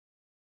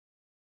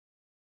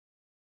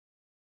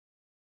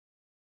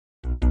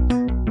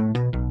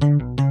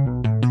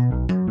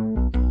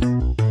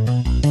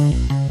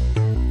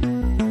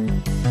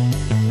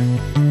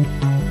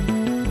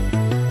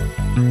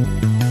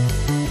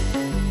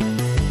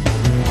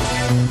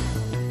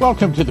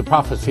Welcome to the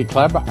Prophecy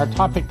Club. Our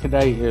topic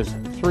today is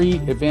 3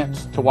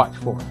 events to watch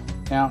for.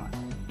 Now,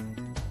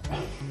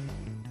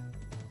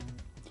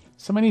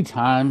 so many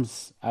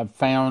times I've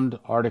found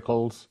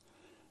articles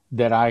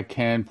that I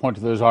can point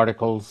to those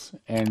articles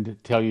and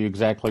tell you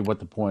exactly what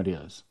the point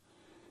is.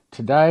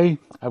 Today,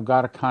 I've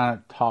got to kind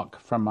of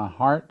talk from my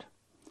heart,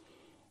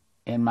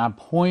 and my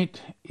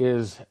point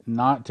is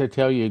not to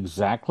tell you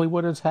exactly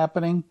what is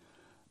happening,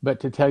 but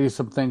to tell you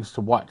some things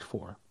to watch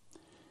for.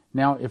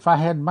 Now, if I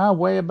had my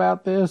way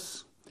about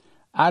this,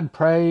 I'd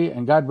pray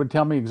and God would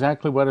tell me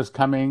exactly what is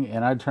coming,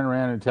 and I'd turn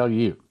around and tell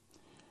you.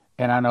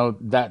 And I know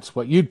that's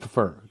what you'd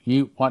prefer.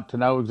 You want to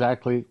know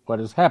exactly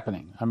what is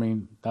happening. I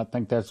mean, I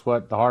think that's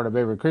what the heart of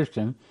every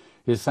Christian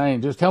is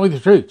saying. Just tell me the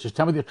truth. Just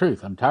tell me the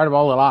truth. I'm tired of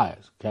all the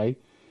lies, okay?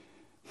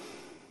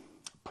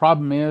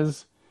 Problem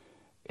is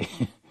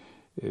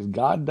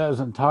God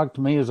doesn't talk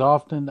to me as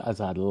often as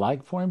I'd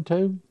like for him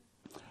to.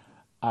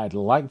 I'd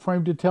like for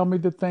him to tell me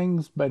the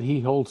things, but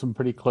he holds them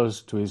pretty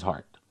close to his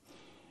heart.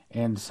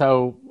 And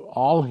so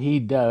all he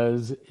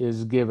does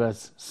is give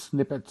us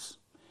snippets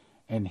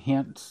and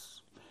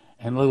hints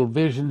and little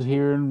visions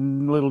here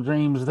and little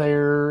dreams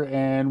there,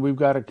 and we've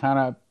got to kind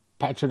of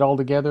patch it all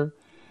together.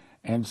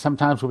 And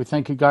sometimes we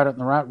think he got it in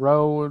the right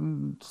row,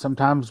 and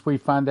sometimes we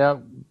find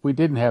out we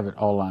didn't have it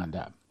all lined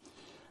up.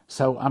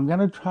 So I'm going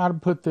to try to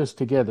put this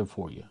together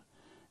for you.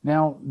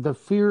 Now, the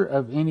fear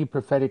of any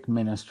prophetic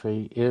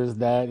ministry is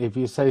that if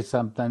you say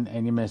something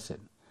and you miss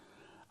it.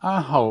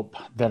 I hope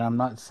that I'm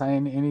not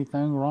saying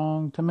anything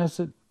wrong to miss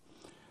it.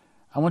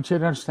 I want you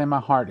to understand my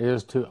heart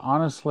is to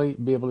honestly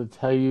be able to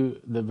tell you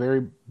the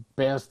very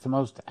best, the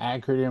most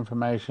accurate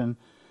information,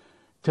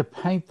 to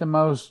paint the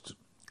most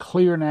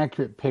clear and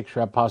accurate picture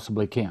I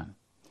possibly can.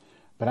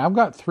 But I've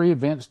got 3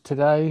 events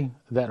today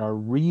that are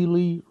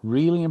really,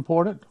 really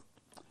important.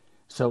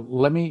 So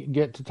let me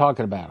get to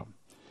talking about them.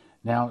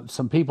 Now,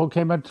 some people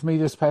came up to me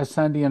this past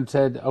Sunday and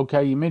said,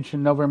 okay, you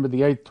mentioned November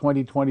the 8th,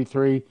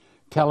 2023.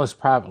 Tell us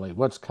privately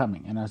what's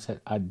coming. And I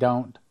said, I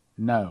don't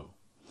know.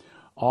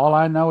 All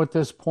I know at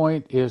this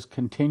point is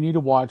continue to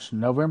watch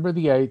November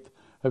the 8th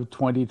of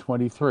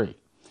 2023.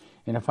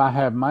 And if I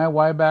have my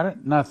way about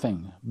it,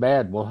 nothing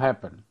bad will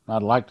happen.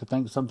 I'd like to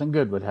think something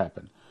good would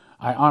happen.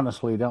 I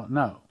honestly don't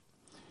know.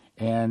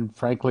 And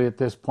frankly, at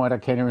this point, I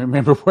can't even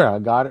remember where I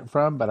got it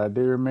from, but I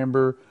do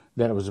remember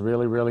that it was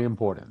really, really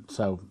important.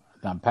 So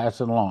I'm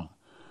passing along.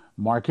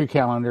 Mark your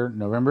calendar,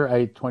 November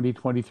 8th,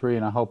 2023,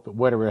 and I hope that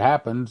whatever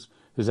happens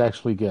is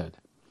actually good.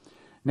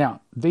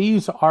 Now,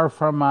 these are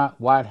from my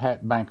white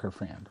hat banker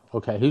friend.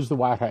 Okay, who's the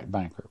white hat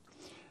banker?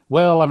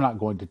 Well, I'm not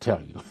going to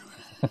tell you.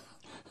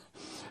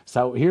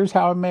 So here's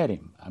how I met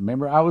him. I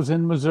remember I was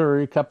in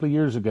Missouri a couple of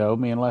years ago.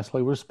 Me and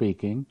Leslie were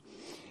speaking,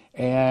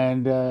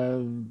 and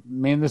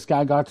me and this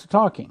guy got to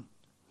talking.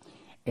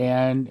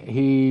 And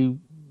he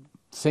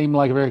seemed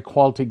like a very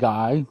quality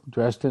guy,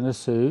 dressed in a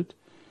suit.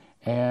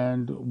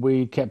 And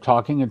we kept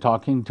talking and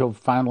talking until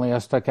finally I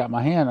stuck out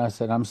my hand. I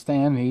said, I'm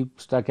Stan. He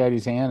stuck out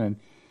his hand, and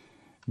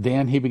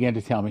then he began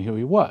to tell me who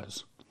he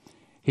was.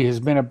 He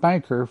has been a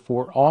banker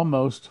for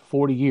almost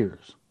 40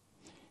 years.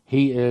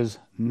 He is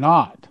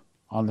not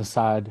on the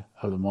side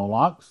of the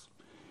Molochs.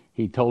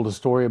 He told a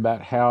story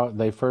about how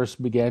they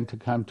first began to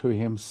come to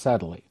him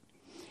subtly,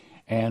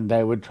 and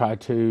they would try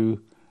to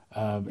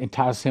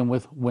entice him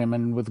with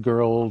women, with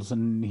girls,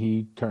 and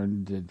he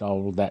turned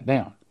all of that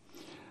down.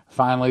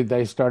 Finally,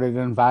 they started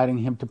inviting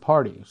him to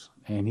parties,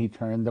 and he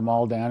turned them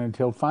all down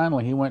until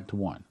finally he went to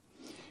one.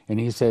 And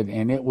he said,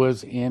 and it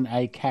was in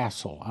a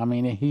castle, I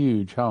mean a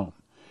huge home.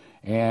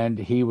 And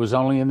he was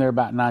only in there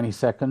about 90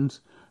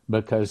 seconds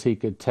because he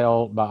could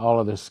tell by all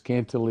of the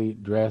scantily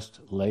dressed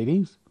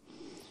ladies.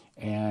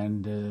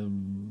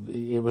 And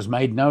it was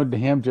made known to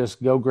him,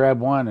 just go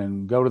grab one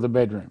and go to the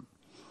bedroom.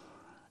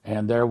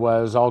 And there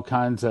was all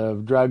kinds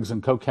of drugs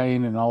and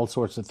cocaine and all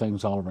sorts of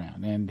things all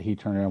around. And he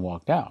turned around and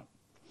walked out.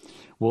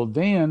 Well,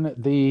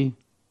 then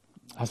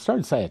I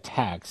started to say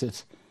attacks.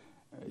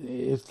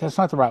 That's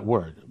not the right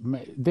word.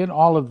 Then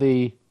all of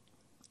the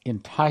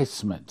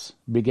enticements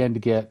began to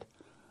get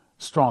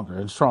stronger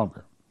and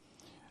stronger.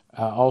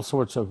 All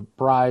sorts of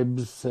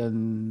bribes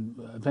and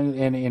things,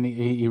 and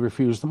he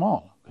refused them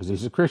all because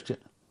he's a Christian.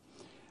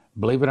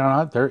 Believe it or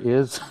not, there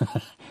is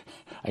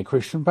a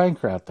Christian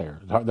banker out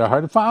there. They're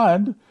hard to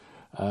find.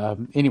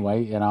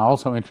 Anyway, and I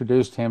also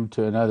introduced him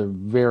to another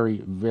very,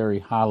 very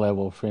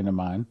high-level friend of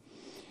mine.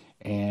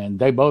 And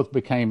they both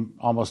became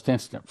almost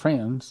instant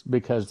friends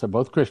because they're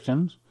both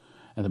Christians,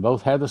 and they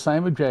both had the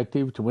same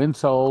objective, to win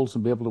souls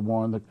and be able to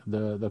warn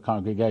the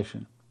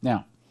congregation.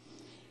 Now,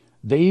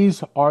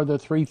 these are the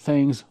 3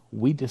 things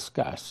we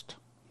discussed.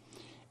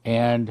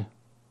 And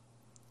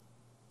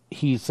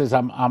he says,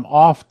 I'm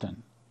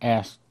often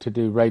asked to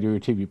do radio or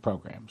TV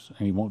programs,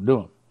 and he won't do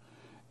them.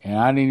 And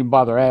I didn't even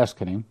bother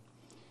asking him.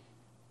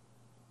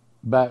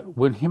 But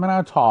when him and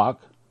I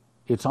talk,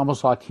 it's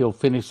almost like he'll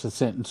finish the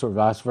sentence or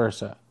vice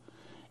versa.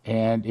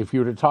 And if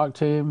you were to talk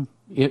to him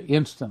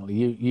instantly,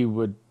 you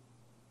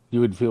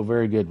would feel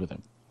very good with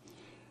him.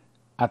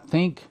 I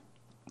think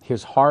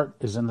his heart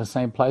is in the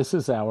same place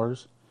as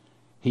ours.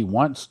 He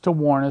wants to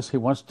warn us. He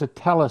wants to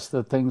tell us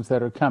the things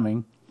that are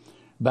coming.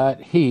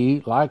 But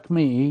he, like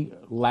me,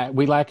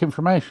 we lack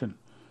information.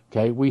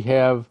 Okay, we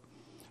have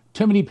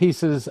too many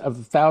pieces of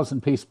the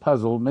 1,000-piece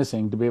puzzle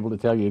missing to be able to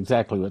tell you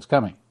exactly what's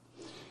coming.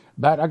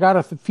 But I've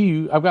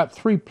got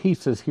 3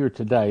 pieces here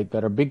today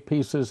that are big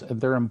pieces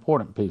and they're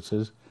important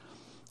pieces.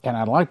 And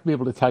I'd like to be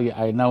able to tell you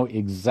I know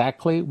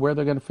exactly where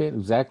they're going to fit,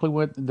 exactly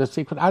what the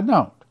secret. I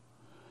don't.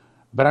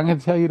 But I'm going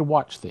to tell you to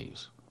watch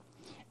these.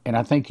 And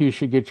I think you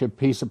should get you a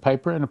piece of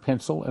paper and a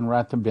pencil and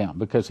write them down,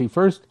 because he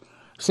first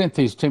sent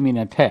these to me in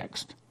a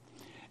text.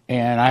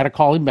 And I had to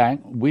call him back.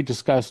 We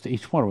discussed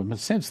each one of them.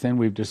 And since then,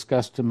 we've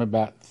discussed them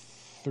about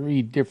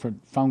 3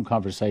 different phone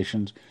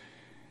conversations.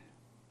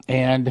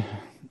 And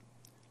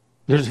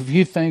there's a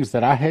few things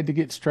that I had to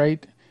get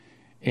straight.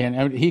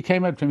 And he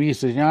came up to me, he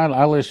said,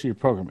 I listen to your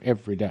program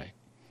every day.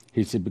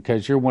 He said,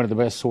 because you're one of the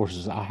best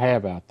sources I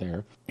have out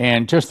there.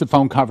 And just the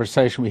phone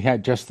conversation we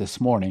had just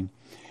this morning,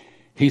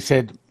 he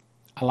said,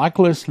 I like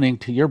listening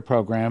to your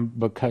program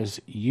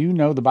because you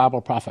know the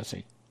Bible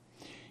prophecy.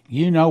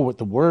 You know what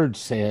the Word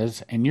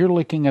says, and you're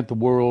looking at the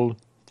world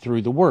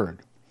through the Word.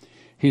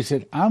 He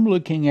said, I'm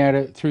looking at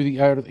it through the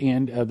other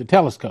end of the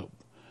telescope.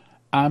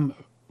 I'm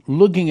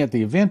looking at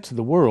the events of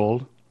the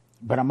world,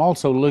 but I'm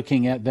also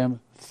looking at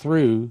them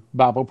through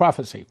Bible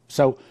prophecy.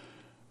 So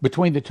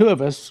between the two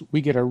of us,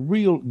 we get a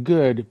real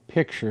good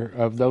picture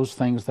of those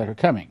things that are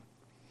coming.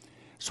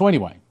 So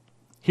anyway,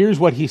 here's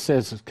what he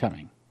says is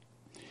coming.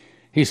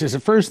 He says the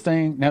first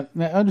thing, now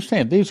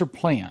understand, these are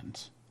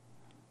plans.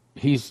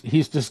 He's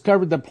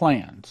discovered the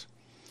plans.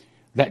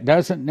 That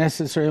doesn't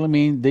necessarily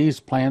mean these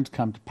plans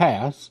come to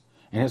pass,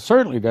 and it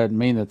certainly doesn't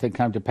mean that they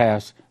come to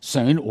pass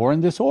soon or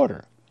in this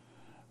order.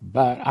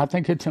 But I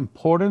think it's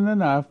important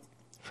enough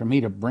for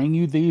me to bring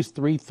you these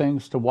 3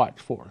 things to watch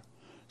for.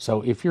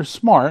 So if you're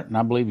smart, and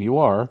I believe you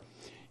are,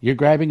 you're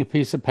grabbing a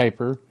piece of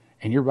paper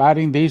and you're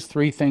writing these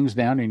 3 things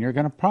down, and you're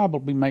going to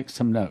probably make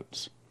some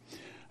notes.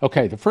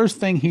 Okay, the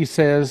first thing he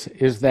says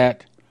is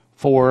that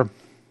for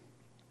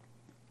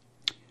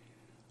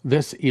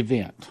this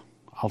event,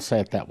 I'll say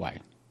it that way,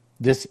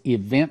 this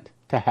event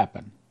to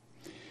happen,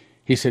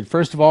 he said,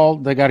 first of all,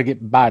 they got to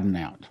get Biden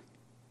out.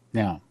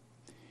 Now,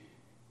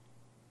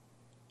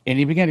 and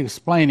he began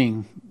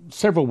explaining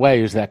several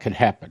ways that could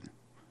happen.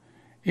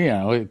 You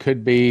know, it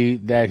could be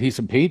that he's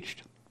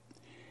impeached.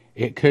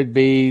 It could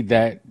be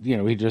that,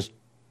 he just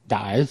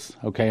dies.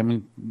 Okay, I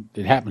mean,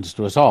 it happens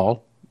to us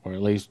all, or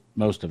at least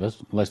most of us,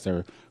 unless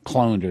they're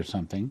cloned or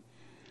something.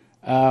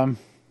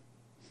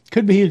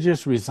 Could be he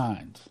just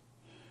resigns.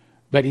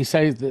 But he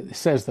says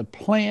the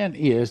plan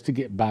is to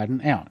get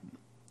Biden out.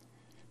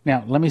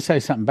 Now, let me say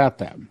something about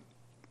that.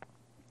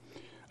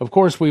 Of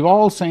course, we've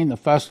all seen the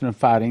fussing and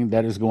fighting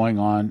that is going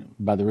on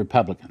by the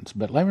Republicans.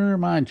 But let me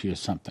remind you of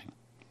something.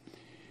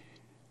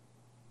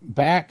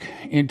 Back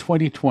in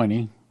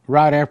 2020,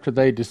 right after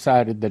they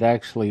decided that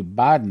actually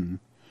Biden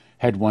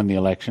had won the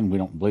election, we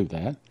don't believe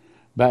that,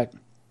 but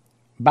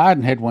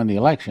Biden had won the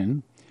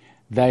election,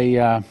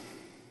 a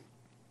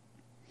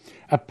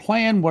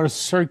plan was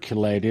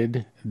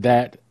circulated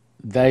that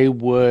they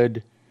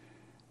would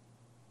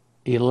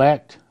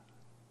elect,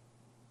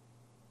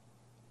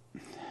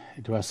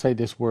 do I say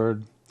this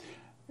word?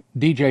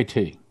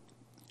 DJT,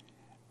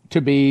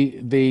 to be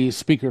the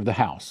Speaker of the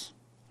House.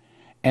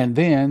 And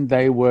then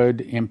they would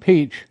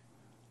impeach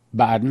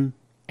Biden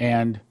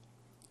and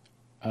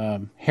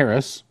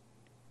Harris.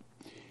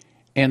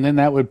 And then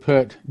that would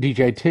put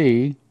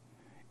DJT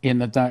in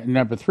the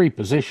number 3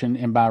 position.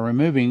 And by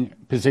removing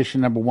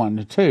position number 1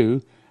 to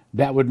 2,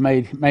 that would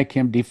make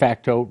him de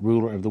facto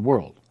ruler of the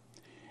world.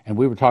 And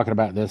we were talking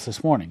about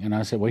this morning. And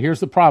I said, well,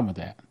 here's the problem with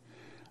that.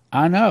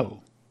 I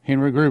know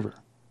Henry Gruver,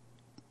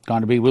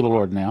 gone to be with the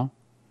Lord now.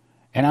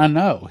 And I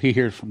know he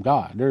hears from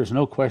God. There's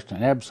no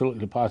question,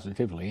 absolutely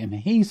positively. And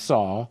he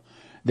saw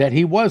that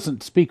he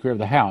wasn't Speaker of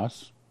the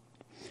House.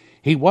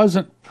 He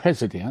wasn't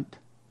president.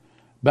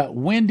 But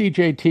when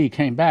DJT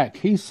came back,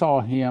 he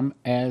saw him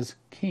as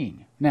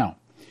king. Now,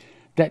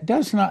 that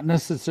does not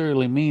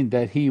necessarily mean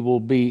that he will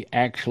be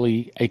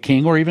actually a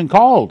king or even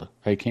called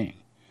a king.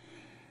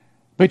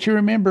 But you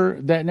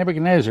remember that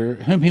Nebuchadnezzar,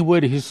 whom he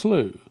would, he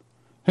slew.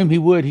 Whom he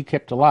would, he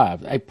kept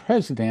alive. A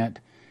president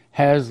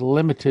has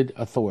limited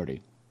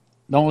authority.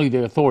 Only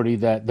the authority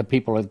that the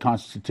people of the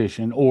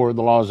Constitution or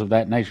the laws of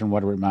that nation,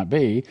 whatever it might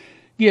be,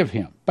 give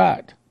him.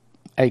 But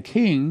a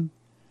king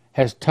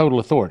has total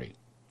authority.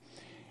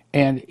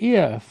 And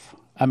if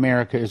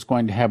America is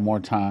going to have more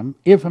time,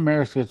 if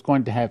America is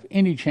going to have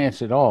any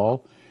chance at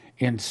all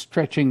in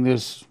stretching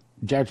this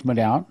judgment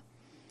out,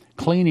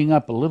 cleaning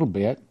up a little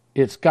bit,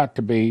 it's got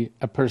to be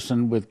a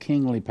person with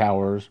kingly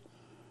powers,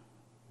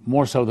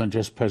 more so than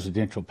just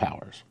presidential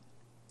powers.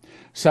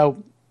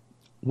 So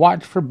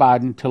watch for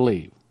Biden to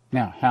leave.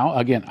 Now, how?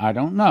 Again, I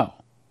don't know.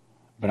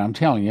 But I'm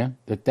telling you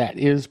that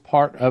is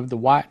part of the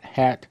white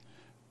hat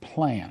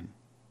plan.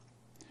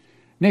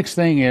 Next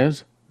thing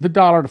is the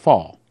dollar to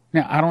fall.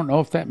 Now, I don't know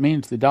if that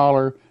means the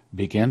dollar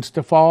begins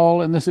to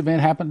fall and this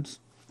event happens.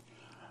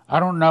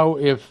 I don't know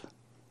if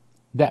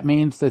that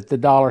means that the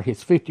dollar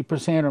hits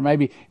 50%, or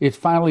maybe it's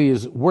finally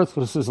as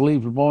worthless as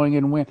leaves blowing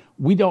in the wind.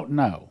 We don't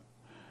know.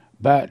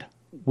 But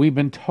we've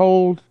been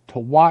told to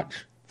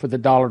watch for the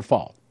dollar to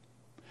fall.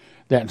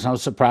 That's no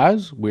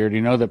surprise. We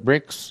already know that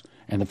BRICS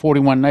and the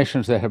 41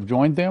 nations that have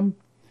joined them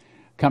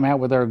come out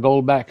with their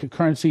gold-backed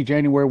currency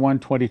January 1,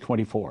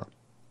 2024.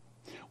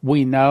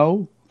 We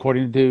know,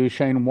 according to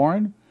Shane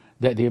Warren,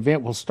 that the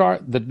event will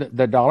start,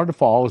 the dollar to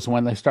fall is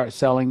when they start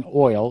selling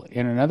oil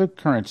in another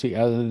currency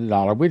other than the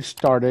dollar, which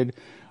started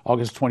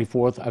August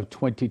 24th of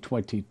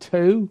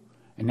 2022.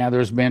 And now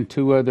there's been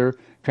 2 other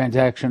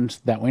transactions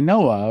that we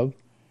know of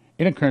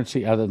in a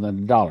currency other than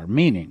the dollar,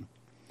 meaning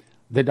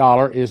the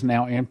dollar is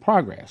now in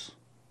progress.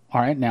 All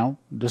right, now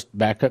just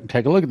back up and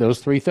take a look at those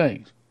 3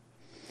 things.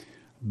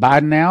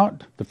 Biden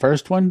out, the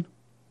first one,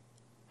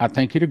 I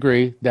think you'd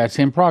agree, that's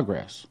in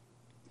progress.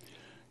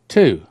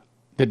 2,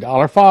 the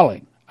dollar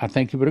falling, I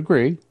think you would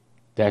agree,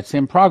 that's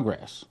in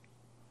progress.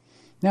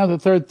 Now the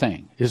third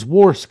thing is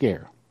war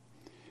scare.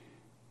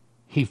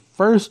 He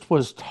first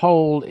was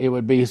told it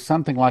would be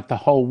something like the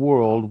whole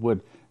world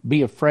would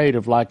be afraid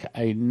of, like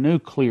a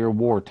nuclear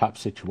war type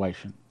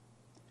situation.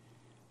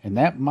 And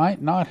that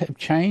might not have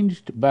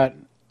changed, but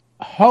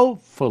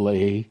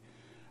hopefully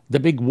the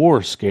big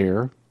war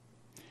scare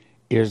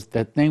is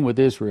that thing with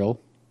Israel,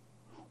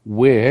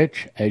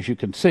 which, as you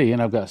can see,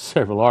 and I've got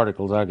several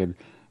articles I could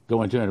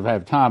go into, and if I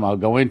have time, I'll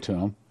go into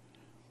them.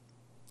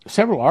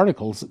 Several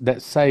articles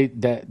that say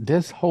that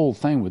this whole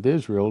thing with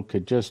Israel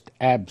could just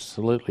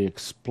absolutely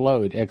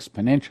explode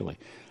exponentially.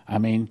 I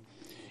mean,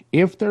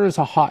 if there is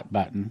a hot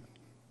button,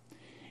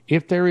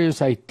 if there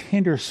is a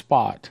tender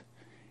spot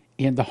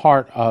in the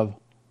heart of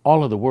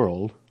all of the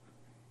world,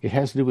 it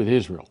has to do with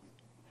Israel.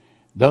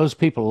 Those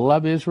people who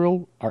love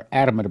Israel are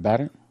adamant about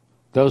it.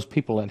 Those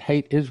people that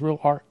hate Israel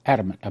are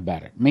adamant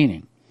about it,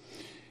 meaning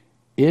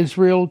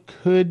Israel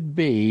could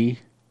be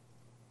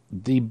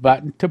the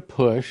button to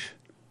push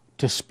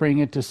to spring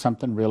into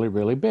something really,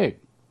 really big.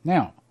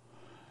 Now,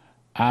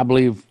 I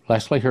believe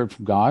Leslie heard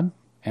from God,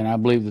 and I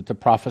believe that the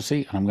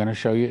prophecy, and I'm going to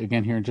show you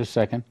again here in just a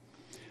second,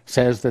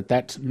 says that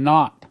that's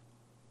not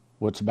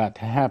what's about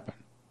to happen.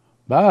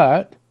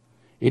 But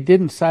it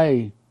didn't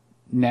say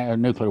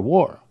nuclear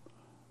war.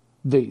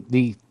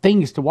 The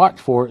things to watch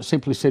for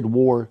simply said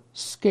war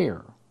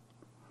scare.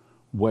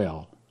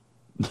 Well,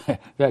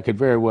 that could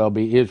very well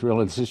be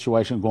Israel and the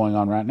situation going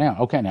on right now.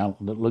 Okay, now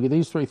look at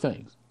these 3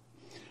 things.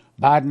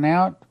 Biden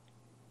out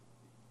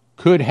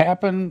could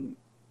happen.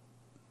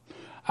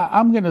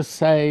 I'm going to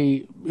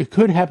say it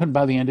could happen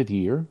by the end of the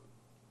year.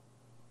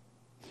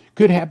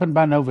 Could happen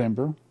by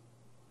November.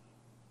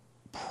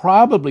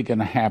 Probably going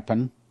to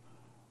happen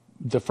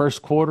the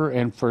first quarter,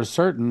 and for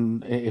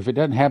certain, if it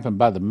doesn't happen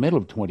by the middle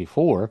of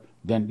 24,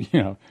 then,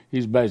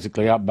 he's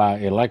basically out by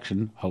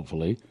election,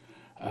 hopefully,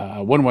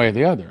 one way or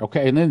the other.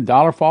 Okay, and then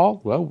dollar fall,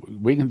 well,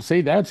 we can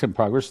see that's in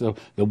progress.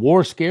 The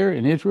war scare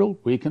in Israel,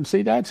 we can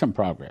see that's in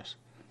progress.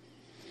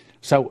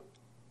 So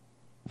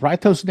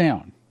write those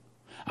down.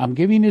 I'm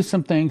giving you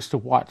some things to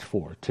watch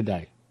for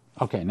today.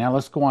 Okay, now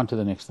let's go on to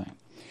the next thing.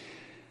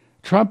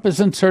 Trump is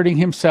inserting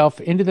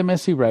himself into the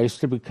messy race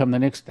to become the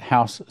next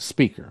House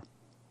Speaker.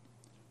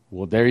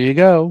 Well, there you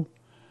go.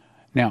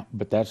 Now,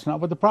 but that's not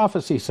what the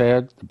prophecy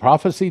said. The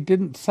prophecy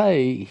didn't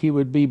say he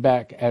would be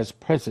back as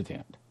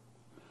president.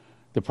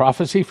 The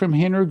prophecy from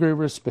Henry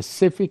Gruver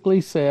specifically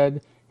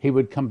said he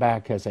would come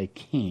back as a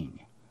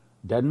king.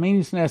 Doesn't mean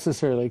he's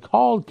necessarily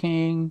called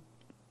king,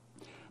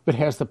 but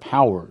has the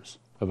powers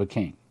of a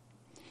king.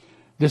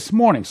 This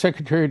morning,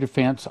 Secretary of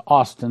Defense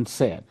Austin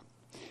said,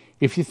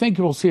 if you think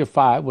you will see a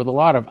fight with a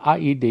lot of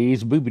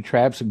IEDs, booby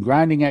traps, and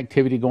grinding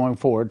activity going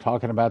forward,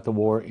 talking about the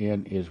war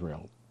in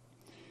Israel.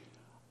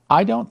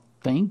 I don't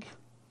think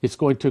it's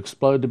going to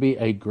explode to be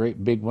a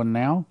great big one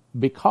now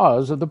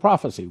because of the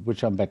prophecy,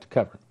 which I'm about to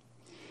cover.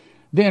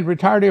 Then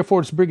retired Air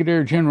Force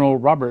Brigadier General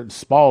Robert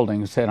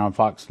Spalding said on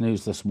Fox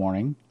News this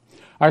morning,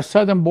 our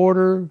southern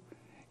border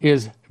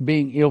is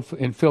being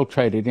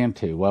infiltrated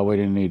into. Well, we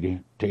didn't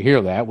need to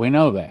hear that. We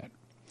know that.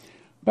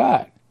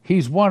 But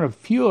he's one of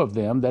few of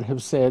them that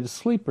have said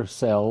sleeper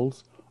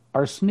cells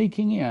are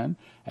sneaking in.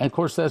 And, of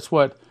course, that's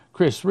what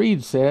Chris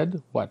Reed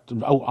said.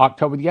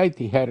 October the 8th,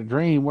 he had a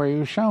dream where he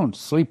was shown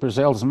sleeper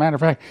cells. As a matter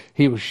of fact,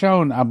 he was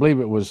shown, I believe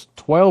it was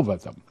 12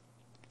 of them,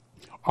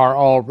 are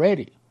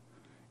already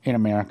in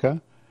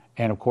America.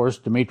 And, of course,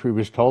 Dmitry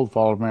was told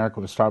fall of America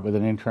would start with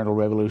an internal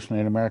revolution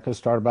in America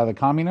started by the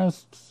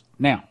communists.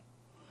 Now,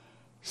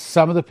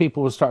 some of the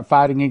people will start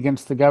fighting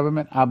against the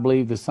government. I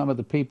believe that some of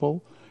the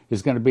people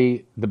is going to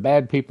be the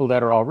bad people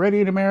that are already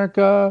in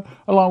America,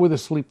 along with the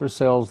sleeper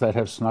cells that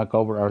have snuck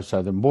over our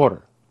southern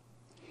border.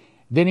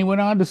 Then he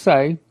went on to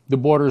say, the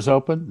border is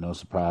open, no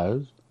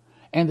surprise,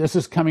 and this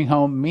is coming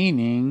home,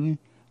 meaning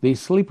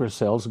these sleeper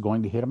cells are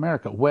going to hit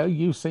America. Well,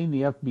 you've seen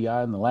the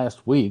FBI in the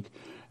last week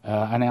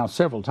announce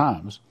several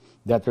times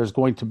that there's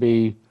going to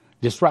be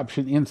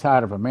disruption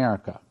inside of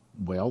America.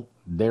 Well,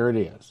 there it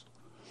is.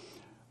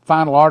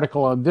 Final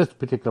article on this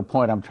particular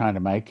point I'm trying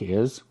to make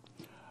is,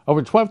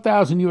 over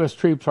 12,000 U.S.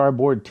 troops are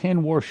aboard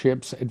 10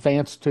 warships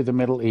advanced to the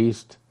Middle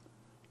East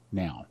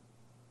now.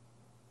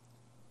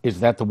 Is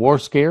that the war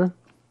scare?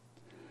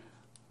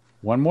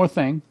 One more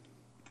thing.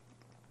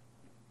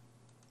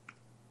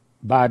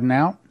 Biden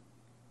out,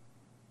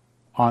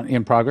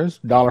 in progress,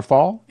 dollar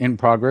fall, in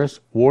progress,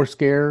 war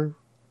scare,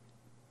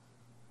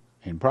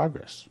 in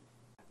progress.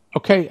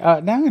 Okay, now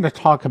I'm going to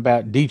talk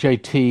about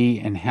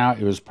DJT and how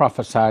it was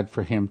prophesied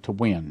for him to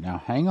win.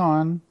 Now, hang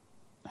on.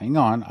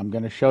 I'm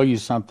going to show you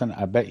something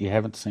I bet you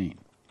haven't seen.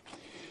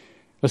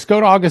 Let's go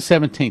to August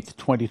 17th,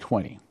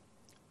 2020.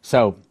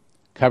 So,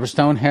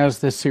 Coverstone has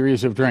this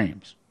series of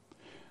dreams.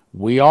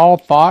 We all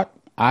thought,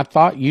 I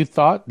thought, you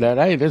thought that,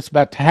 hey, this is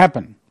about to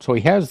happen. So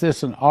he has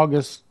this in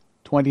August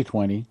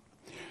 2020,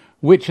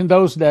 which in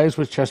those days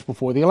was just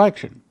before the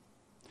election.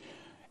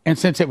 And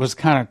since it was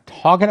kind of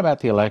talking about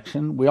the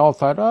election, we all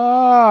thought,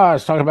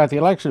 it's talking about the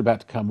election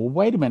about to come. Well,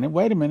 wait a minute.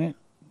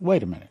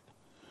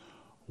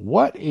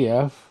 What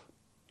if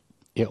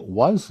it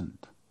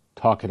wasn't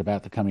talking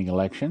about the coming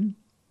election?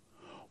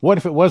 What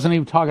if it wasn't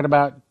even talking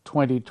about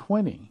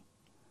 2020?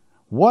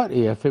 What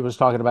if it was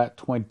talking about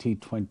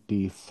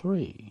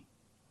 2023?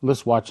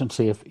 Let's watch and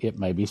see if it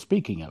may be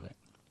speaking of it.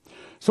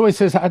 So he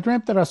says, I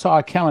dreamt that I saw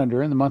a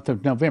calendar in the month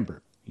of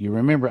November. You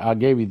remember I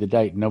gave you the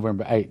date,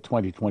 November 8,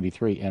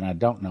 2023, and I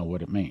don't know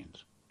what it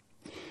means.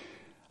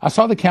 I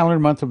saw the calendar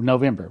month of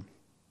November.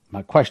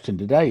 My question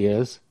today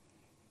is,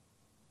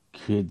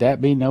 could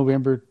that be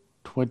November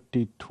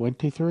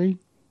 2023?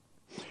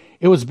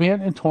 It was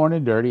bent and torn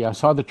and dirty. I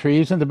saw the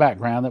trees in the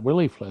background that were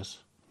leafless.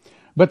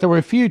 But there were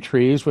a few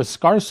trees with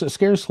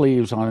scarce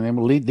leaves on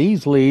them.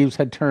 These leaves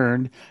had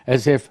turned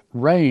as if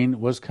rain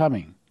was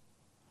coming.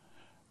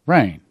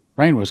 Rain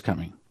was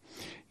coming.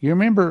 You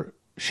remember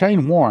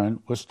Shane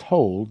Warren was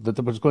told that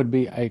there was going to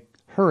be a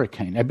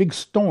hurricane, a big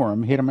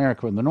storm hit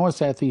America in the north,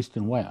 south, east,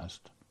 and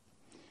west.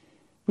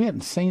 We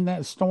hadn't seen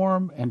that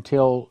storm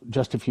until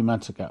just a few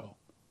months ago.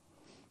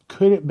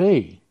 Could it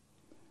be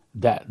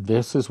that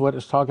this is what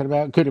it's talking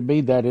about? Could it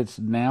be that it's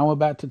now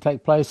about to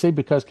take place? See,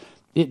 because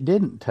it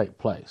didn't take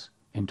place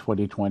in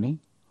 2020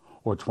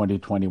 or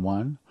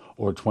 2021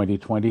 or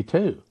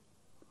 2022.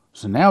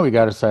 So now we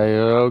got to say,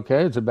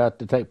 okay, it's about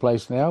to take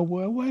place now.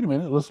 Well, wait a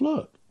minute, let's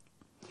look.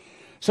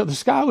 So the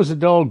sky was a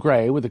dull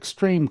gray with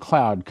extreme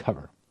cloud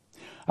cover.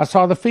 I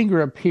saw the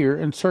finger appear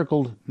and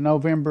circled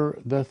November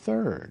the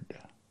 3rd.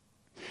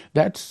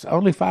 That's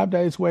only 5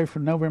 days away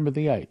from November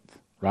the 8th,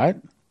 right?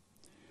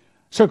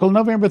 Circle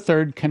November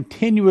 3rd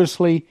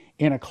continuously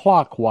in a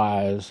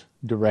clockwise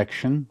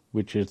direction,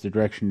 which is the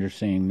direction you're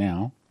seeing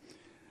now.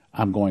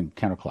 I'm going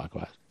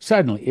counterclockwise.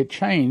 Suddenly, it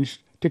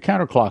changed to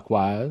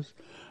counterclockwise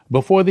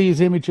before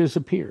these images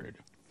appeared.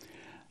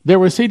 There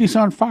were cities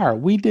on fire.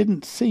 We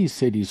didn't see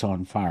cities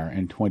on fire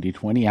in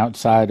 2020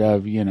 outside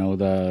of,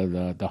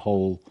 the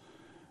whole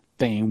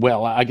thing.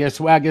 Well, I guess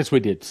we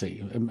did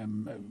see.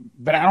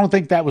 But I don't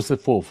think that was the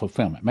full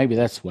fulfillment. Maybe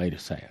that's the way to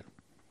say it.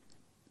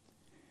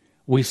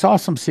 We saw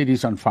some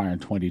cities on fire in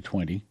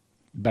 2020,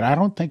 but I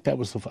don't think that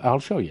was I'll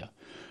show you.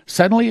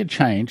 Suddenly it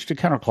changed to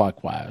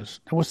counterclockwise.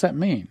 And what's that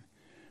mean?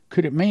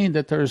 Could it mean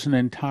that there's an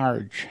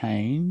entire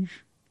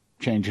change?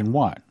 Change in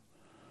what?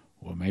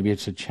 Well, maybe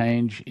it's a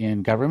change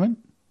in government.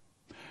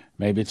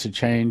 Maybe it's a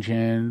change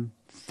in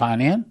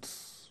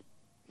finance.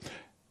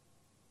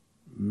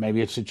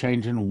 Maybe it's a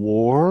change in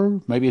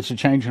war. Maybe it's a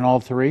change in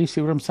all three.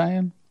 See what I'm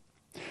saying?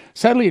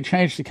 Suddenly it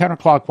changed to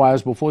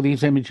counterclockwise before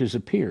these images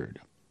appeared.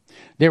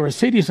 There were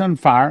cities on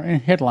fire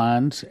and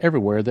headlines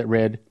everywhere that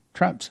read,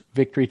 Trump's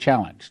victory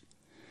challenged.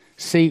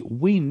 See,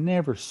 we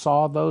never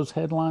saw those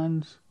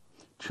headlines,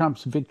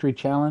 Trump's victory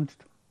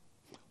challenged.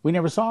 We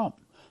never saw them.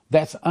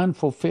 That's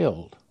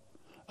unfulfilled.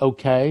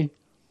 Okay?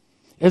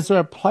 Is there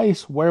a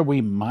place where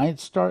we might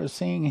start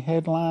seeing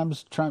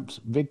headlines, Trump's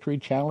victory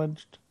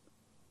challenged?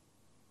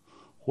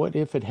 What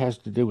if it has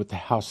to do with the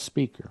House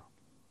Speaker?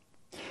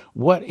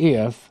 What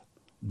if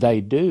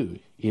they do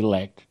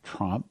elect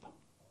Trump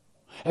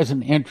as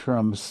an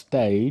interim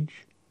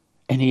stage,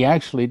 and he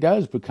actually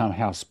does become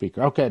House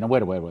Speaker? Okay, now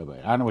wait.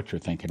 I know what you're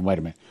thinking. Wait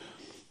a minute.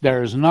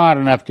 There's not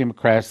enough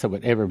Democrats that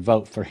would ever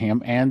vote for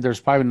him, and there's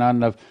probably not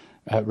enough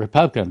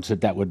Republicans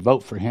that would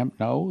vote for him.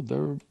 No,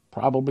 there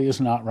probably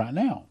is not right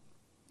now.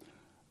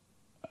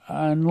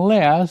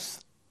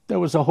 Unless there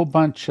was a whole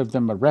bunch of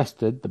them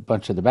arrested, a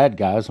bunch of the bad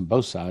guys on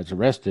both sides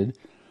arrested,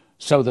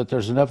 so that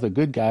there's enough of the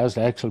good guys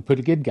to actually put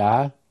a good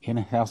guy in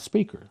a House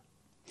Speaker.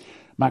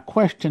 My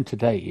question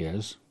today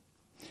is,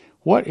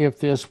 what if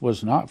this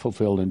was not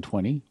fulfilled in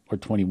 20 or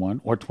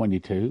 21 or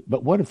 22,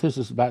 but what if this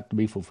is about to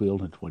be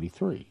fulfilled in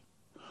 23?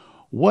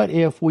 What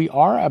if we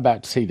are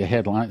about to see the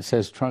headline that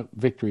says Trump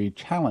victory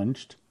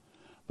challenged,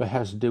 but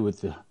has to do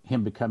with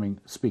him becoming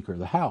Speaker of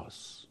the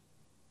House?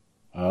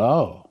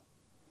 Oh.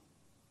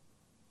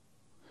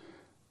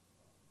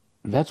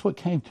 That's what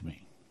came to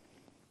me.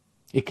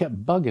 It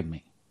kept bugging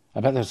me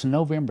about this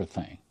November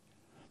thing.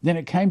 Then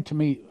it came to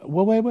me,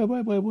 well,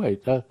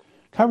 wait.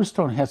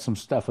 Coverstone has some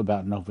stuff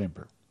about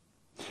November.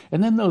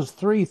 And then those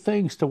three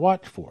things to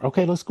watch for.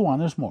 Okay, let's go on.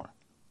 There's more.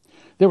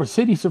 There were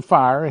cities of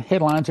fire and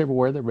headlines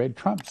everywhere that read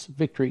Trump's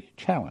victory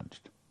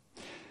challenged.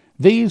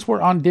 These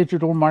were on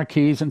digital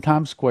marquees in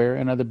Times Square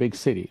and other big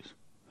cities.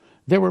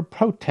 There were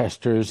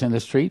protesters in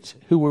the streets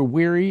who were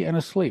weary and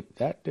asleep.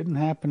 That didn't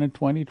happen in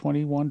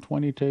 2021,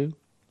 22.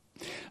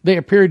 They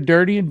appeared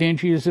dirty and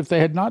dingy as if they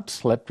had not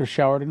slept or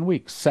showered in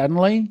weeks.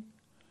 Suddenly,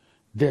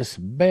 this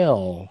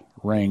bell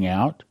rang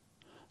out,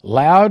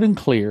 loud and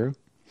clear,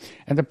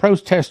 and the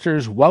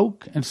protesters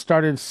woke and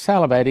started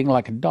salivating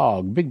like a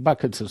dog, big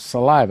buckets of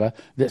saliva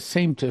that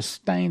seemed to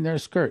stain their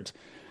skirts.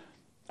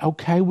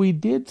 Okay, we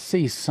did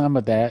see some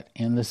of that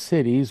in the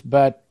cities,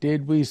 but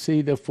did we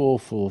see the full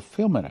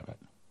fulfillment of it?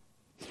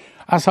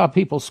 I saw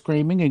people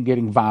screaming and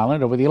getting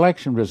violent over the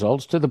election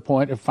results to the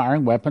point of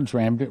firing weapons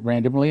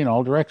randomly in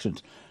all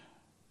directions.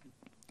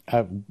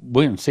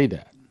 We didn't see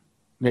that.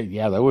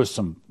 Yeah, there was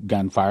some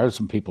gunfire,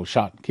 some people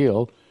shot and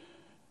killed.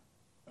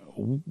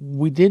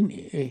 We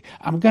didn't.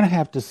 I'm going to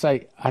have to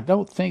say, I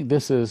don't think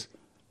this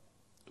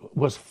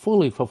was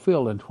fully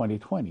fulfilled in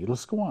 2020.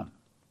 Let's go on.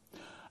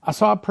 I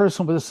saw a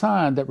person with a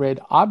sign that read,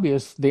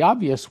 the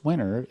obvious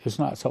winner is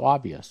not so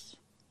obvious.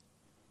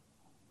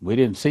 We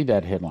didn't see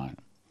that headline.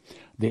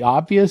 The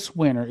obvious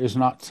winner is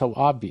not so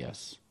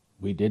obvious.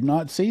 We did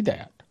not see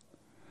that.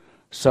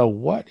 So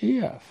what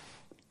if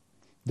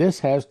this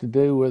has to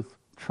do with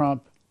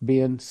Trump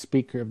being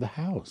Speaker of the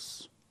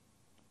House?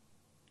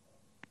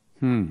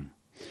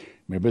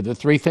 Remember the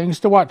three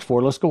things to watch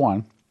for. Let's go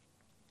on.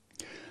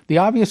 The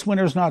obvious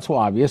winner is not so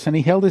obvious, and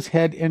he held his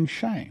head in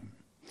shame.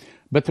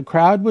 But the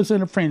crowd was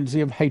in a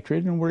frenzy of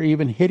hatred and were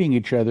even hitting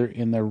each other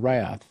in their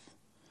wrath.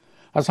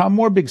 I saw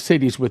more big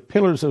cities with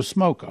pillars of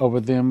smoke over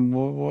them.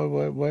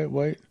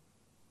 Wait.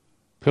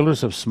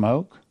 Pillars of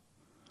smoke?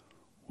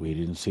 We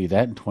didn't see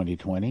that in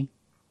 2020.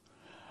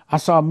 I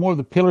saw more of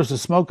the pillars of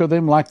smoke of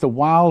them like the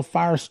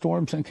wildfire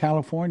storms in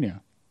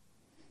California.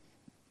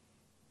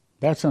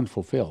 That's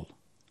unfulfilled.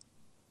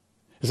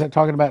 Is that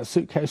talking about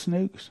suitcase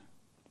nukes?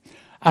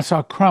 I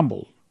saw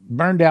crumbled,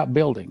 burned out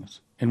buildings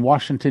in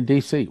Washington,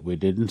 D.C. We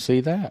didn't see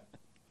that.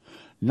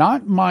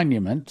 Not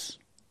monuments.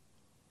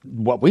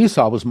 What we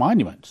saw was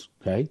monuments,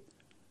 okay?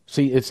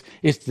 See, it's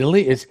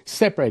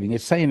separating.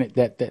 It's saying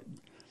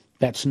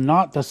that's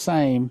not the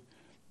same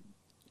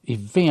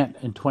event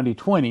in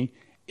 2020.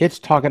 It's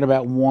talking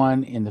about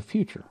one in the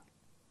future,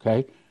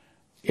 okay?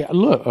 Yeah,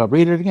 look,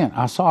 read it again.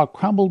 I saw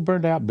crumbled,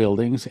 burned out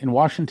buildings in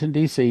Washington,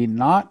 D.C.,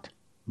 not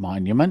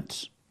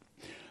monuments,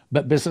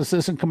 but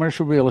businesses and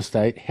commercial real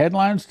estate.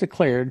 Headlines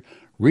declared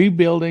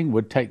rebuilding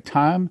would take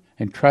time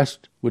and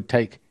trust would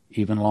take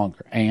even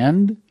longer.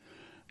 And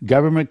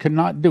government could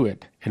not do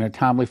it in a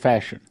timely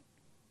fashion.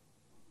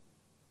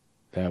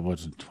 That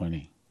wasn't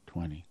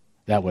 2020.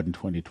 That wasn't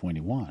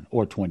 2021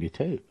 or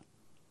 22.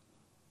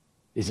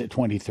 Is it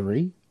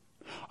 23?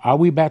 Are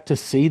we about to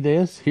see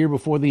this here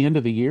before the end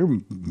of the year,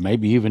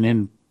 maybe even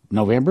in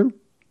November?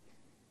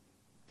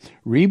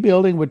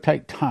 Rebuilding would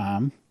take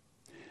time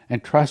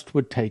and trust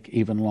would take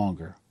even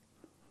longer.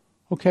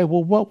 Okay,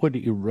 well, what would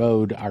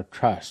erode our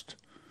trust?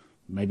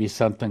 Maybe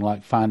something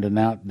like finding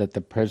out that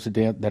the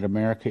president that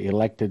America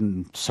elected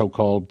and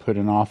so-called put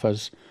in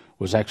office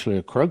was actually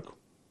a crook,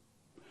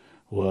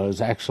 was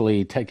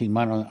actually taking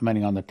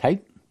money on the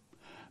tape,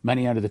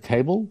 money under the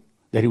table,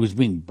 that he was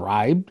being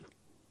bribed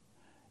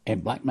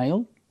and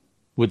blackmailed.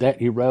 Would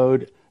that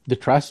erode the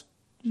trust?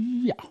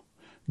 Yeah.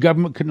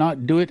 Government could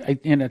not do it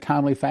in a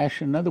timely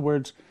fashion. In other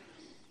words,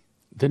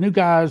 the new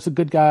guys, the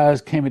good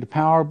guys came into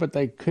power, but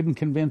they couldn't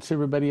convince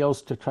everybody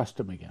else to trust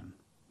them again.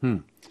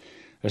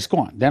 Let's go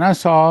on. Then I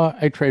saw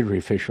a Treasury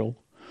official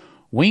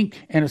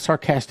wink in a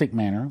sarcastic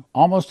manner,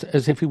 almost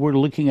as if he were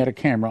looking at a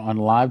camera on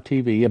live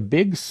TV, a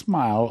big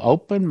smile,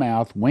 open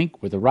mouth,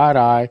 wink with the right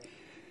eye,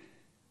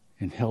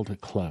 and held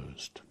it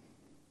closed.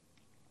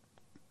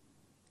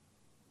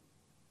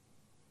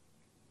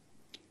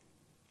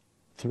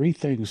 Three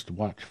things to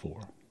watch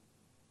for.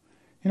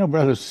 You know,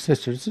 brothers and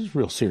sisters, this is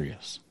real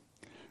serious.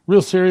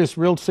 Real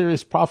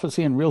serious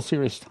prophecy in real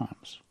serious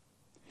times.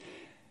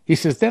 He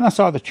says, then I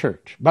saw the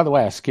church. By the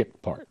way, I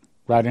skipped part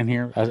right in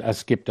here. I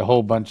skipped a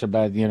whole bunch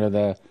about,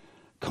 the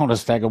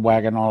Conestoga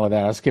wagon, all of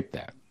that. I skipped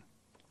that.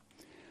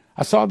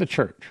 I saw the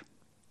church.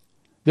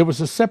 There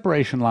was a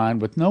separation line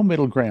with no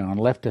middle ground.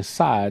 Left as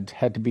sides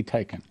had to be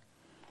taken.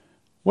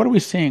 What are we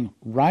seeing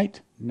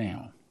right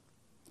now?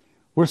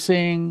 We're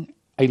seeing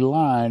a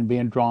line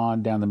being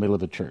drawn down the middle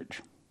of the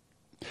church.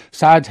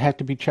 Sides have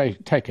to be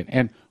taken.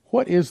 And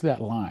what is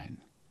that line?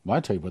 Well,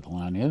 I'll tell you what the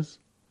line is.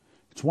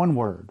 It's one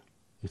word.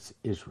 It's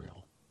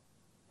Israel.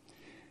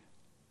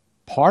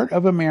 Part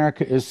of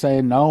America is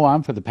saying, no,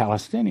 I'm for the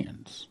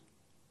Palestinians.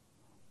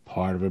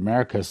 Part of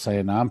America is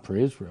saying, I'm for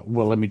Israel.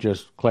 Well, let me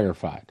just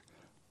clarify it.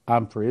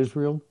 I'm for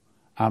Israel,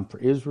 I'm for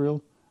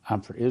Israel,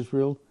 I'm for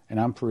Israel, and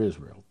I'm for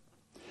Israel.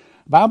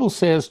 The Bible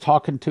says,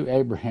 talking to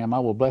Abraham, I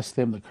will bless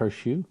them that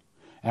curse you,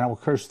 and I will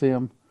curse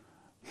them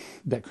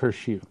that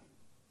curse you.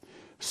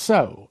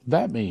 So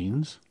that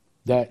means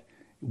that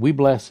we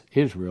bless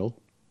Israel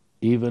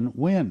even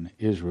when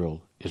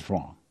Israel is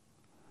wrong.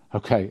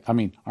 Okay,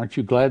 aren't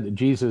you glad that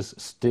Jesus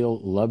still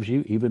loves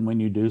you even when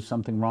you do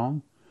something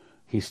wrong?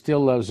 He still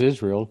loves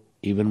Israel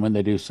even when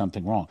they do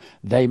something wrong.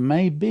 They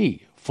may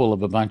be full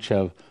of a bunch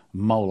of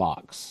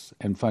Molochs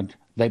and fun.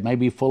 They may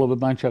be full of a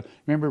bunch of,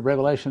 remember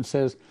Revelation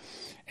says,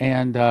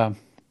 and they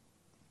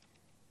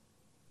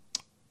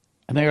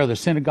are the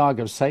synagogue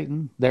of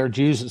Satan. They're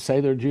Jews that say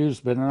they're Jews,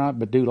 but they're not,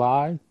 but do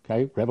lie.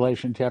 Okay,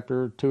 Revelation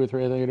chapter 2 or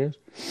 3, I think it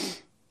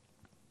is.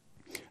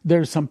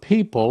 There's some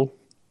people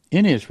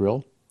in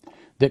Israel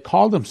that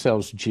call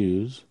themselves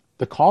Jews,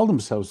 that call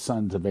themselves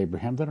sons of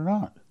Abraham, that are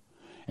not.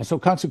 And so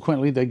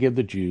consequently, they give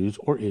the Jews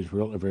or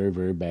Israel a very,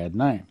 very bad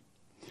name.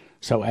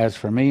 So as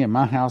for me and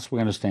my house, we're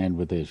going to stand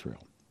with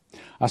Israel.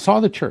 I saw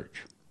the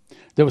church.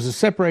 There was a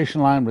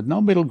separation line with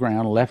no middle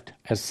ground left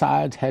as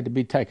sides had to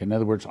be taken. In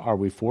other words, are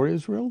we for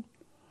Israel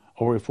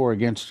or are we for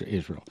against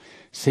Israel?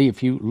 See,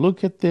 if you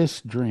look at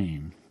this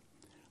dream,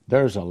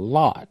 there's a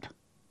lot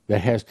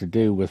that has to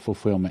do with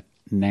fulfillment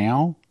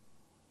now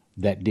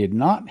that did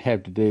not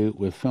have to do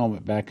with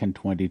fulfillment back in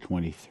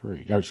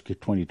 2023 or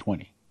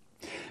 2020.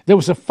 There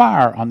was a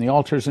fire on the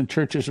altars in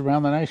churches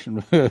around the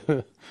nation.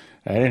 That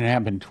didn't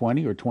happen in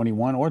 20 or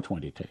 21 or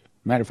 22.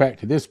 Matter of fact,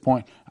 to this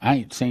point, I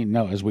ain't seen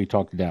as we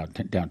talked down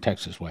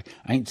Texas way,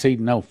 I ain't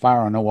seen no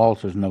fire on no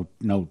altars,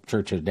 no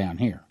churches down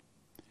here.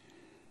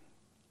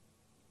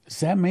 Does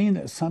that mean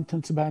that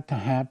something's about to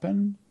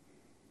happen?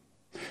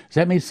 Does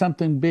that mean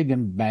something big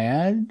and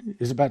bad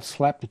is about to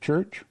slap the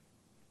church?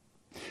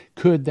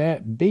 Could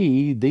that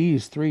be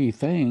these three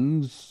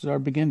things are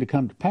begin to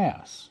come to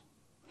pass?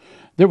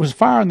 There was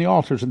fire on the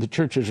altars of the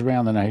churches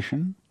around the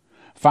nation.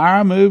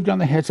 Fire moved on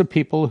the heads of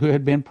people who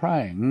had been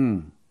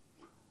praying.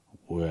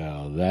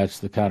 Well, that's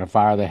the kind of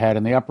fire they had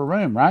in the upper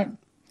room, right?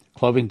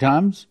 Clothing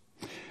times.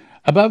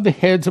 Above the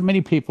heads of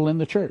many people in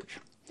the church.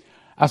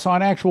 I saw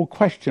an actual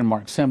question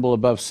mark symbol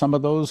above some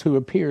of those who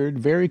appeared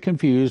very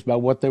confused by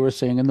what they were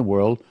seeing in the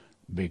world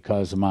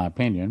because, in my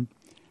opinion,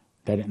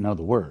 they didn't know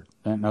the Word.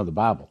 They didn't know the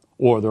Bible.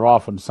 Or they're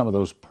often some of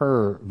those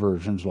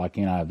versions like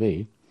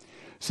NIV,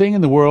 seeing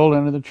in the world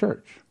and in the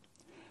church.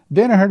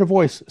 Then I heard a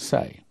voice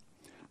say,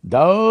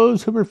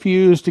 those who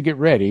refuse to get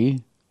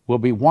ready will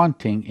be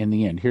wanting in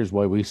the end. Here's the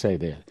way we say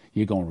that.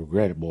 You're going to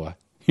regret it, boy.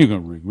 You're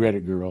going to regret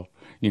it, girl.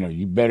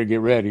 You better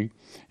get ready.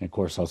 And, of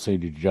course, I'll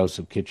send you to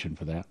Joseph Kitchen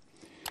for that.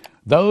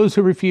 Those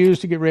who refuse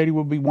to get ready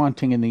will be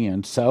wanting in the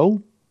end.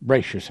 So,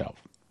 brace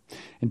yourself.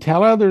 And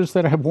tell others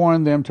that I have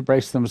warned them to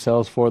brace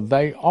themselves, for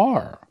they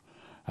are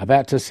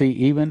about to see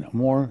even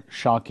more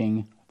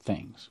shocking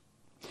things.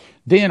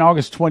 Then,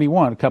 August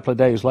 21, a couple of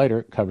days later,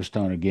 at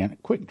Coverstone again, a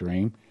quick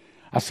dream,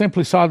 I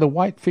simply saw the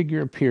white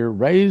figure appear,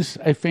 raise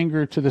a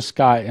finger to the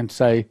sky and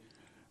say,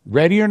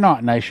 ready or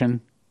not,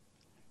 nation,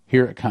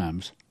 here it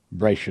comes.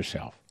 Brace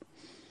yourself.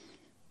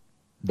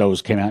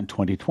 Those came out in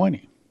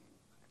 2020.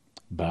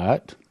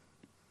 But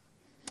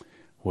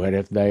what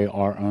if they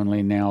are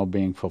only now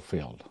being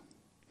fulfilled?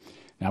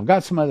 Now, I've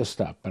got some other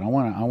stuff, but I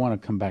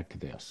want to come back to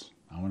this.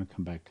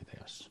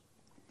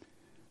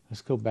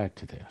 Let's go back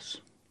to this.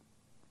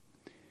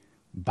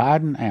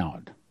 Biden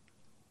out.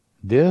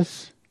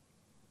 This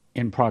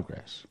in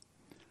progress.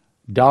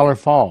 Dollar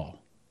fall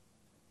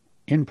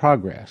in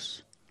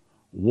progress.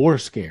 War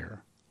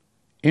scare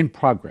in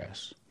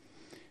progress.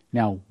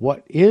 Now,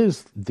 what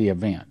is the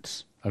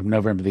events of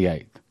November the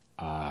 8th?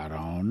 I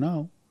don't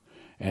know.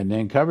 And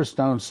then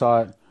Coverstone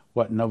saw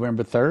it,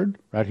 November 3rd,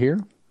 right here?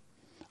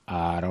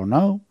 I don't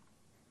know.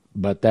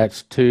 But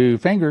that's two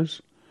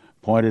fingers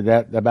pointed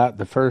at about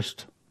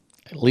at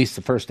least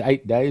the first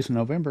 8 days of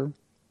November.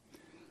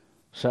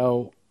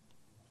 So,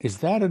 is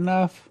that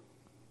enough?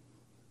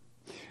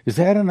 Is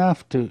that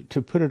enough to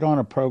put it on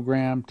a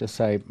program to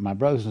say, my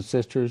brothers and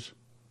sisters,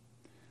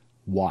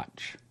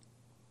 watch.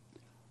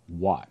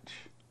 Watch.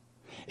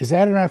 Is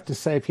that enough to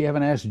say, if you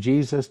haven't asked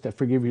Jesus to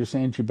forgive your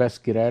sins, you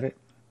best get at it?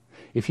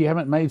 If you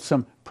haven't made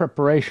some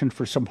preparation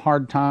for some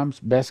hard times,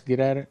 best get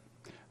at it?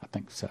 I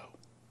think so.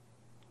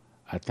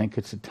 I think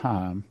it's a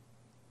time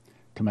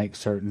to make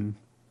certain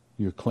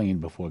you're clean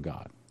before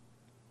God.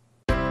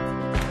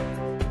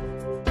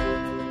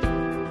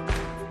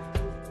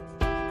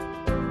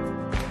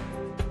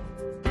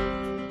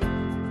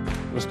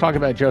 Let's talk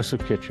about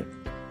Joseph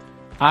Kitchen.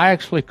 I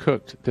actually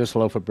cooked this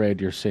loaf of bread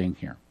you're seeing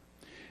here.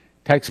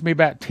 Takes me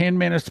about 10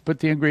 minutes to put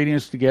the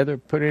ingredients together,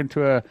 put it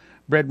into a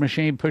bread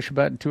machine, push a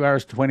button, 2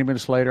 hours, 20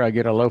 minutes later, I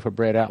get a loaf of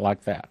bread out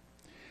like that.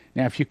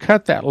 Now, if you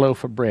cut that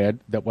loaf of bread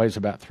that weighs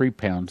about 3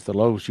 pounds, the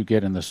loaves you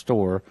get in the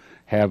store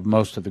have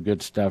most of the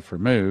good stuff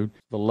removed.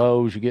 The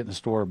loaves you get in the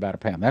store are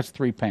about 1 pound. That's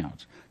 3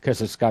 pounds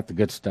because it's got the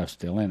good stuff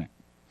still in it.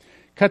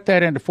 Cut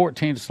that into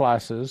 14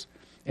 slices,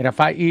 and if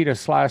I eat a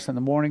slice in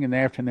the morning and the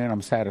afternoon,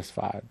 I'm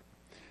satisfied.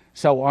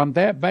 So on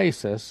that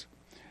basis,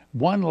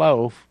 one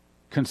loaf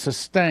can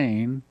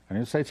sustain, I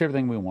didn't say it's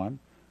everything we want,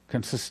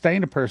 can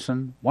sustain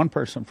one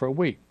person for a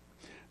week.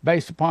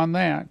 Based upon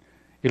that,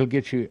 it'll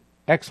get you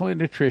excellent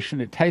nutrition.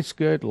 It tastes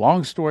good,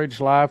 long storage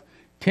life,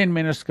 10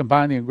 minutes to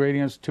combine the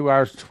ingredients, 2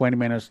 hours, 20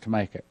 minutes to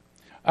make it.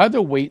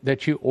 Other wheat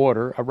that you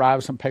order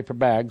arrives in paper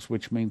bags,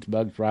 which means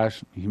bugs,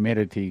 rice,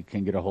 humidity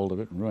can get a hold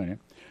of it and ruin it.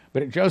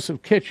 But at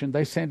Joseph's Kitchen,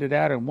 they send it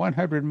out in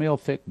 100 mil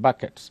thick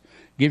buckets.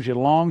 Gives you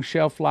long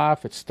shelf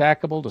life. It's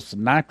stackable. It's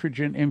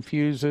nitrogen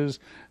infuses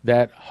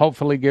that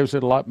hopefully gives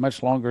it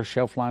much longer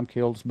shelf life,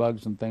 kills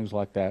bugs and things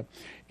like that.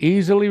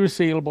 Easily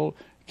resealable,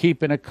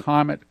 keep in a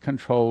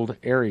climate-controlled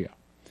area.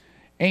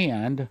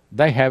 And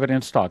they have it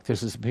in stock.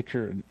 This is a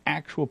picture, an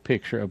actual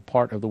picture of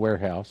part of the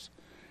warehouse.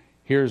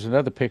 Here's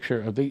another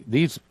picture of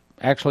these.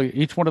 Actually,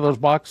 each one of those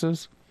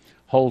boxes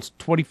holds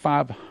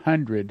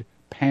 2,500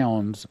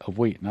 pounds of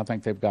wheat. And I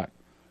think they've got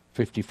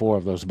 54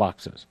 of those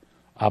boxes,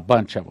 a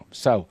bunch of them.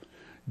 So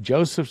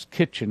Joseph's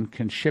Kitchen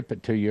can ship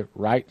it to you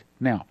right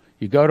now.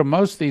 You go to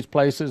most of these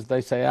places,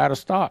 they say out of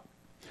stock.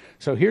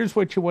 So here's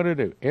what you want to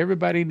do.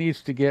 Everybody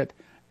needs to get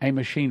a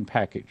machine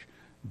package.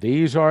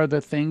 These are the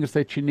things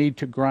that you need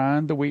to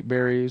grind the wheat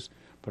berries.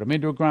 Put them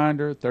into a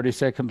grinder. 30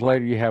 seconds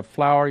later, you have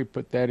flour. You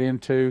put that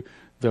into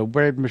the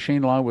bread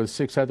machine along with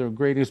 6 other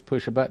ingredients.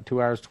 Push about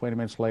 2 hours, 20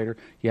 minutes later,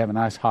 you have a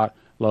nice hot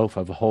loaf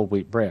of whole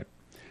wheat bread.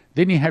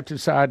 Then you have to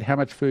decide how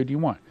much food you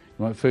want.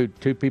 You want food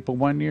 2 people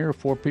 1 year,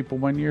 4 people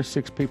 1 year,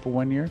 6 people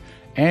 1 year.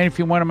 And if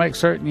you want to make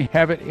certain you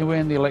have it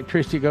when the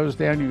electricity goes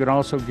down, you can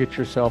also get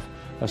yourself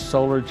a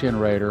solar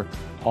generator,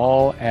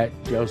 all at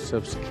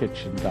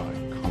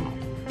josephskitchen.com.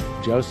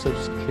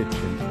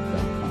 josephskitchen.com.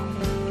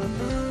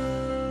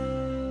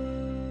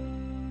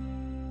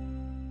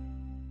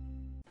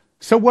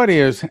 So what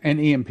is an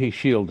EMP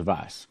shield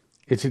device?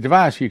 It's a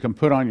device you can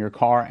put on your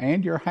car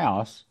and your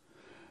house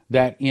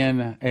that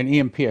in an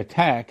EMP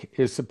attack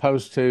is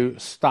supposed to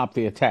stop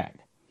the attack.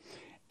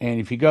 And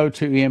if you go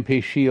to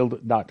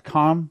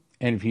empshield.com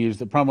and if you use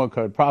the promo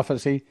code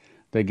prophecy,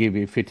 they give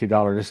you a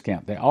 $50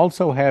 discount. They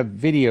also have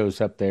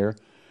videos up there,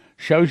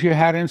 shows you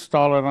how to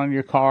install it on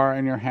your car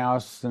and your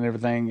house and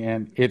everything,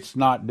 and it's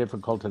not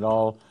difficult at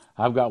all.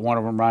 I've got one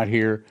of them right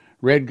here.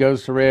 Red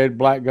goes to red,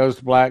 black goes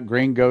to black,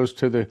 green goes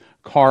to the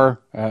car,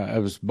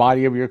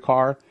 body of your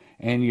car,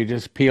 and you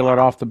just peel it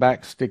off the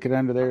back, stick it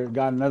under there.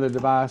 Got another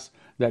device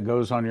that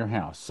goes on your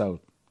house. So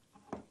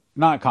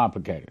not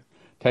complicated.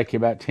 Take you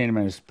about 10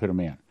 minutes to put them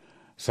in.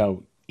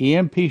 So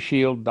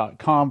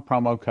empshield.com,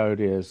 promo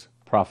code is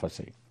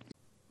prophecy.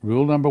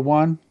 Rule number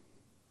 1,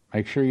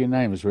 make sure your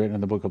name is written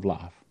in the book of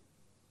life.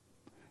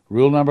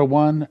 Rule number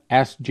 1,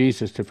 ask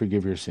Jesus to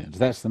forgive your sins.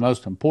 That's the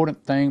most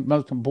important thing.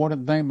 Number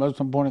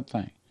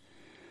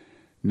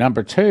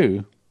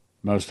 2,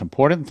 most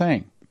important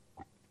thing,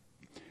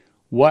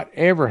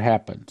 whatever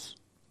happens,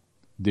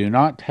 do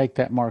not take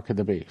that mark of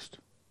the beast.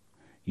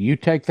 You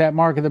take that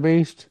mark of the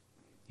beast,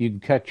 you can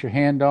cut your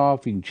hand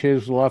off, you can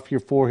chisel off your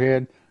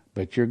forehead,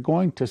 but you're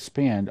going to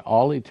spend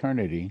all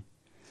eternity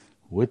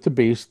with the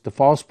beast, the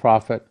false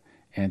prophet,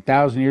 and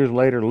 1,000 years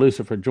later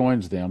Lucifer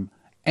joins them,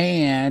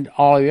 and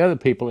all the other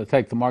people that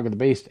take the mark of the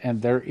beast,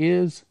 and there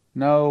is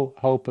no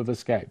hope of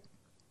escape.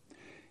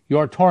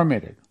 You're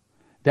tormented.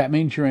 That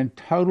means you're in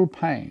total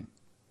pain.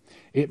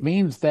 It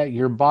means that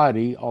your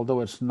body,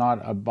 although it's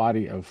not a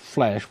body of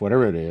flesh,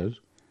 whatever it is,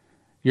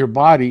 your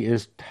body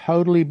is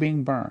totally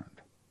being burned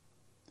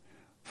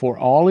for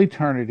all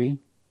eternity,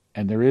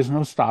 and there is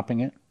no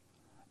stopping it.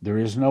 There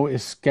is no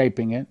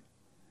escaping it.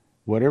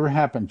 Whatever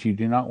happens, you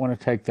do not want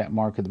to take that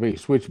mark of the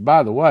beast, which,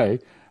 by the way,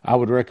 I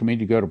would recommend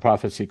you go to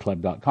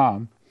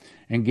prophecyclub.com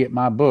and get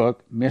my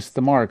book, Miss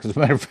the Mark. As a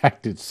matter of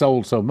fact, it's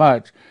sold so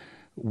much,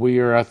 we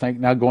are, I think,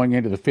 now going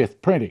into the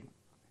 5th printing.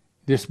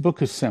 This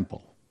book is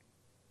simple.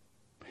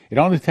 It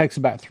only takes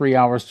about 3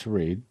 hours to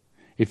read.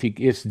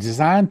 It's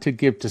designed to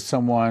give to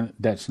someone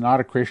that's not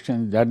a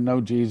Christian, doesn't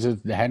know Jesus,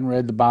 that hadn't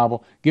read the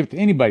Bible. Give it to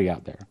anybody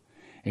out there.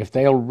 If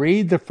they'll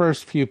read the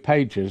first few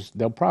pages,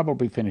 they'll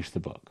probably finish the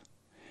book.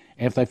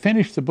 And if they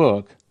finish the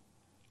book,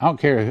 I don't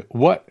care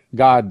what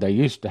God they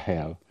used to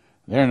have,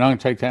 they're not going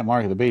to take that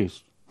mark of the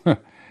beast.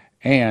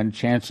 And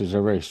chances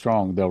are very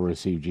strong they'll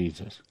receive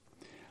Jesus.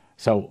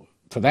 So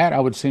for that, I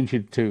would send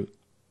you to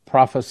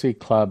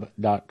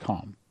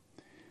prophecyclub.com.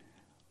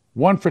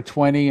 1 for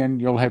 $20,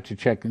 and you'll have to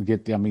check and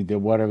get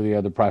whatever the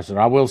other prices are.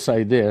 I will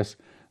say this,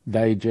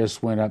 they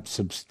just went up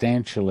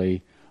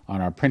substantially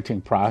on our printing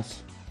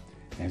price.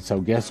 And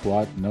so guess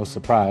what? No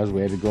surprise,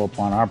 we had to go up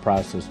on our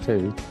prices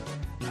too.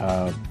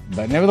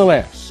 But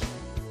nevertheless,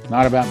 it's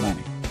not about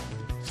money.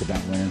 It's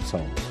about winning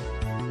souls.